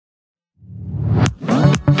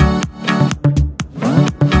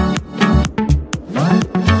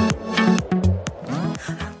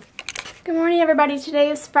everybody, today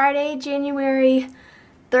is Friday, January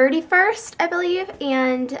 31st, I believe,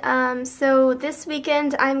 and so this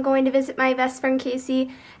weekend I'm going to visit my best friend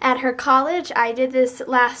Casey at her college. I did this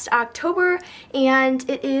last October, and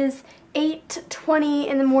it is 8:20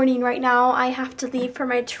 in the morning right now. I have to leave for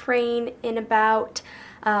my train in about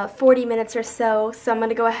 40 minutes or so, so I'm going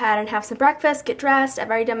to go ahead and have some breakfast, get dressed. I've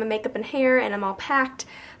already done my makeup and hair, and I'm all packed.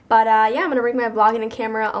 But yeah, I'm going to bring my vlogging and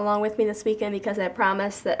camera along with me this weekend because I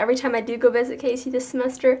promised that every time I do go visit Casey this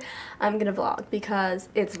semester, I'm going to vlog because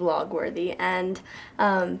it's vlog worthy. And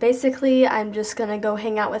basically, I'm just going to go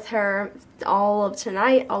hang out with her all of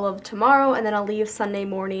tonight, all of tomorrow, and then I'll leave Sunday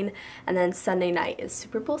morning, and then Sunday night is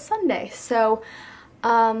Super Bowl Sunday. So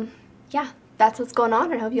yeah, that's what's going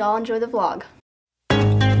on, and I hope you all enjoy the vlog.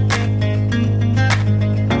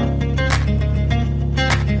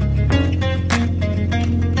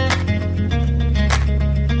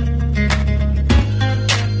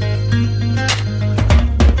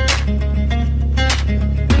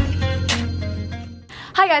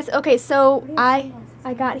 Hi guys, okay, so I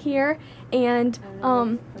got here and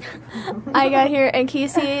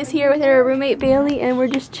Casey is here with her roommate Bailey, and we're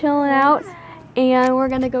just chilling out, and we're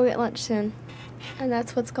gonna go get lunch soon, and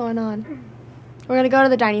that's what's going on. We're gonna go to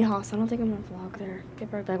the dining hall, so I don't think I'm gonna vlog there.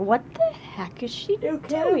 People are like, what the heck is she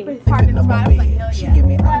doing? Parking spot, I was like, hell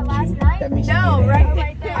yeah. Last night? No, right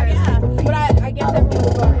there. Yeah. But I guess everyone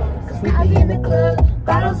was going home. I be in the club,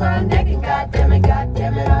 bottles on deck, and goddamn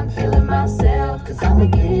it, I'm feeling myself, cause I'ma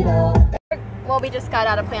get it up. Well, we just got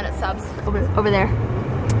out of Planet Subs over there.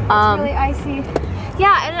 It's really icy.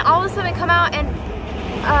 Yeah, and then all of a sudden we come out and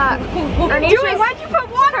Julie, why'd you put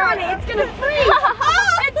water on it? It's gonna freeze.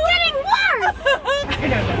 Oh, it's getting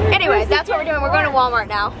worse. Anyways, that's what we're doing. We're going to Walmart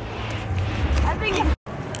now.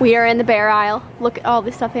 We are in the bear aisle. Look at all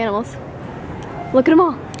these stuffed animals. Look at them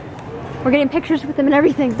all. We're getting pictures with them and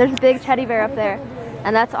everything. There's a big teddy bear up there.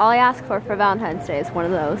 And that's all I ask for Valentine's Day is one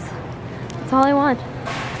of those. That's all I want.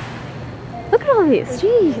 Look at all these.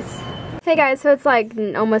 Jeez. Hey guys, so it's like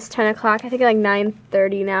almost 10 o'clock. I think like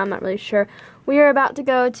 9:30 now. I'm not really sure. We are about to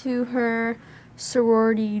go to her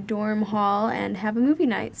sorority dorm hall and have a movie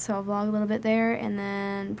night. So I'll vlog a little bit there and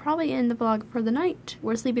then probably end the vlog for the night.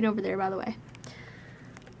 We're sleeping over there, by the way.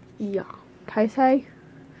 Yeah. Kaisei?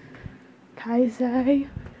 Kaisei?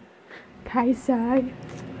 Kaisei?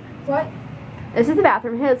 What? This is the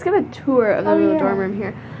bathroom. Here, let's give a tour of the little dorm room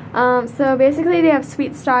here. So basically they have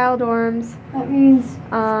suite style dorms. That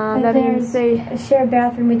means they a shared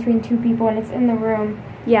bathroom between two people, and it's in the room.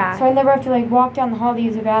 Yeah. So I never have to like walk down the hall to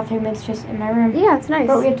use a bathroom. It's just in my room. Yeah, it's nice.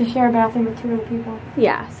 But we have to share a bathroom with 2 other people.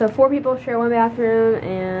 Yeah. So 4 people share one bathroom,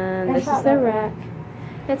 and this is the rack.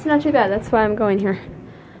 It's not too bad. That's why I'm going here.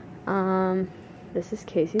 This is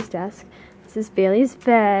Casey's desk. This is Bailey's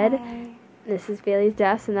bed. Hi. This is Bailey's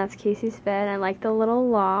desk, and that's Casey's bed. I like the little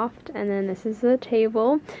loft, and then this is the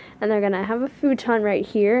table, and they're gonna have a futon right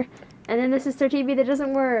here, and then this is their TV that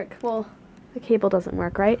doesn't work. Well, the cable doesn't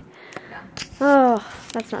work, right? Yeah. Oh,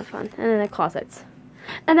 that's not fun. And then the closets,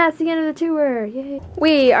 and that's the end of the tour. Yay!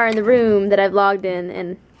 We are in the room that I vlogged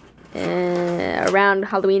in around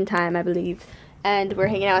Halloween time, I believe. And we're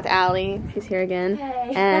hanging out with Allie. She's here again.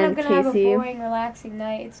 Hey. And I'm gonna Casey. have a boring, relaxing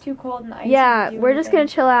night. It's too cold and icy. Yeah, we're just gonna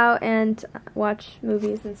chill out and watch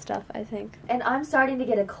movies and stuff, I think. And I'm starting to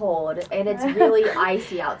get a cold, and it's really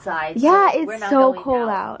icy outside. Yeah, so it's we're not so going cold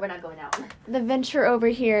out. We're not going out. The venture over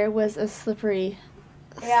here was a slippery,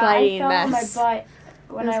 Yeah, sliding I fell on my mess. butt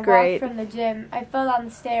when I great. walked from the gym. I fell down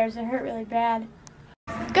the stairs. It hurt really bad.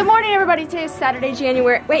 Good morning, everybody. Today is Saturday,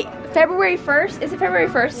 February 1st. Is it February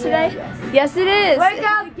 1st today? Yes, it is. Wake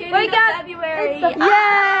up! Wake up! February!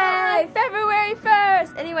 Yay! February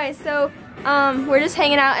 1st! Anyway, so we're just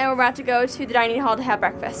hanging out, and we're about to go to the dining hall to have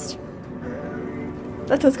breakfast.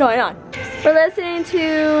 That's what's going on. We're listening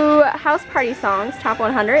to house party songs, top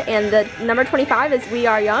 100, and the number 25 is We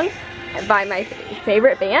Are Young by my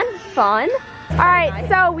favorite band, Fun. Alright,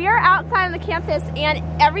 so we are outside on the campus and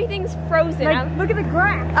everything's frozen. Like, look at the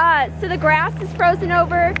grass. So the grass is frozen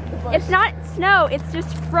over. It's not snow, it's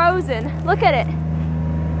just frozen. Look at it.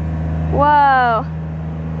 Whoa.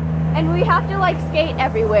 And we have to like skate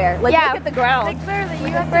everywhere. Like, yeah, look at the ground. Like literally,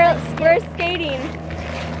 you have to We're skating.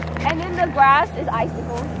 And then the grass is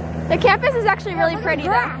icicles. The campus is actually really pretty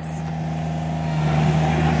though.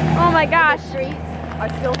 Oh my gosh. The streets are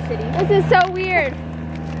still shitty. This is so weird.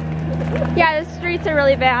 Yeah, the streets are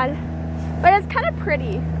really bad. But it's kind of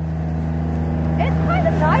pretty. It's kind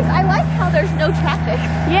of nice. I like how there's no traffic.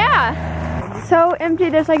 Yeah. So empty.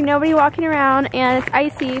 There's like nobody walking around, and it's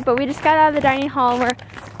icy, but we just got out of the dining hall, and we're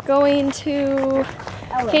going to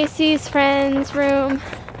Casey's friend's room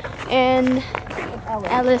in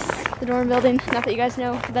Ellis. the dorm building. Not that you guys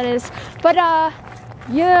know what that is, but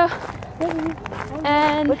yeah.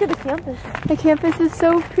 And Look at the campus. the campus is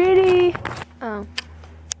so pretty. Oh.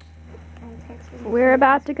 We're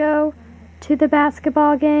about to go to the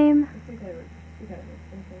basketball game.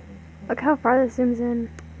 Look how far this zooms in.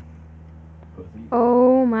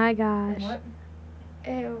 Oh my gosh.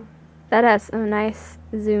 Ew. That has a nice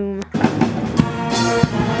zoom.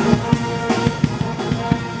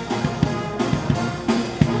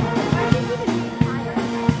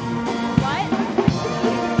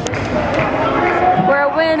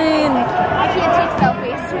 We're winning! I can't take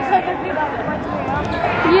selfies.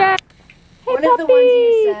 Yeah! Hey, One puppy! of the ones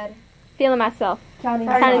you said. Feeling myself. Counting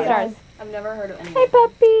Stars. I've never heard of any. Hey,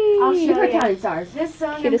 puppy! I'll show you. Counting Stars. This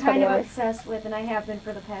song Cutest I'm kind puppy of ever. obsessed with, and I have been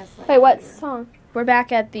for the past like. Wait, what year. song? We're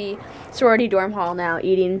back at the sorority dorm hall now,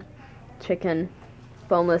 eating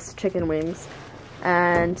boneless chicken wings.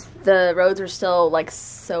 And the roads are still, like,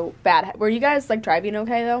 so bad. Were you guys, like, driving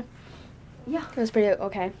okay, though? Yeah. It was pretty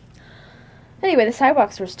okay. Anyway, the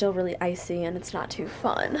sidewalks were still really icy, and it's not too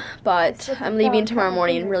fun. But I'm leaving tomorrow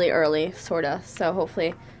morning really early, sorta. So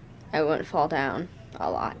hopefully I won't fall down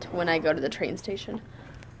a lot when I go to the train station.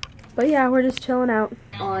 But yeah, we're just chilling out.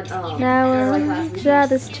 On Now we're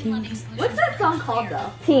this team. What's that song called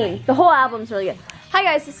though? Team. The whole album's really good. Hi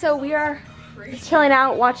guys, so we are chilling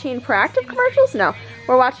out watching Proactive commercials? No.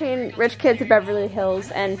 We're watching Rich Kids of Beverly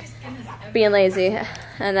Hills and being lazy.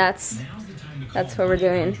 And that's what we're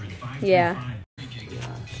doing. Yeah.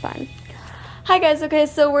 It's fine. Hi guys, okay,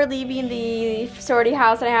 so we're leaving the sorority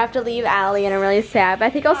house and I have to leave Allie and I'm really sad, but I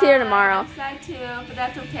think I'll see her tomorrow. I'm sad too, but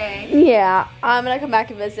that's okay. Yeah, I'm gonna come back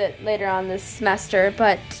and visit later on this semester,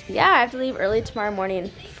 but yeah, I have to leave early tomorrow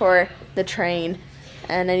morning for the train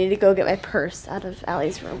and I need to go get my purse out of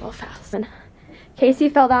Allie's room real fast. And Casey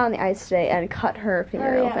fell down on the ice today and cut her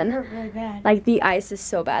finger open. It hurt really bad. Like the ice is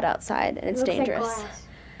so bad outside and it's dangerous. Like glass.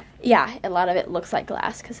 Yeah, a lot of it looks like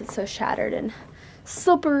glass because it's so shattered and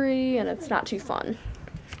slippery and it's not too fun.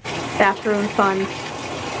 Bathroom fun.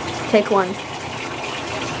 Take one.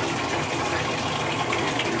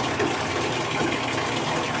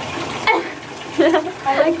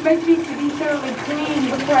 I like my feet to be thoroughly clean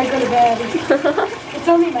before I go to bed. It's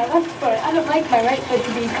only my left foot. I don't like my right foot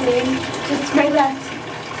to be clean. Just my left.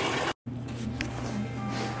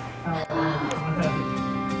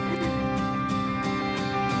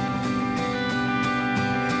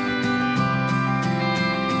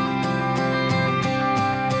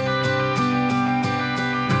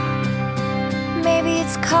 Maybe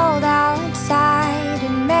it's cold outside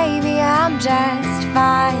and maybe I'm just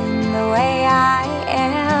fine the way I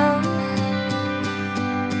am.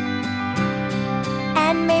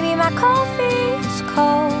 And maybe my cold feet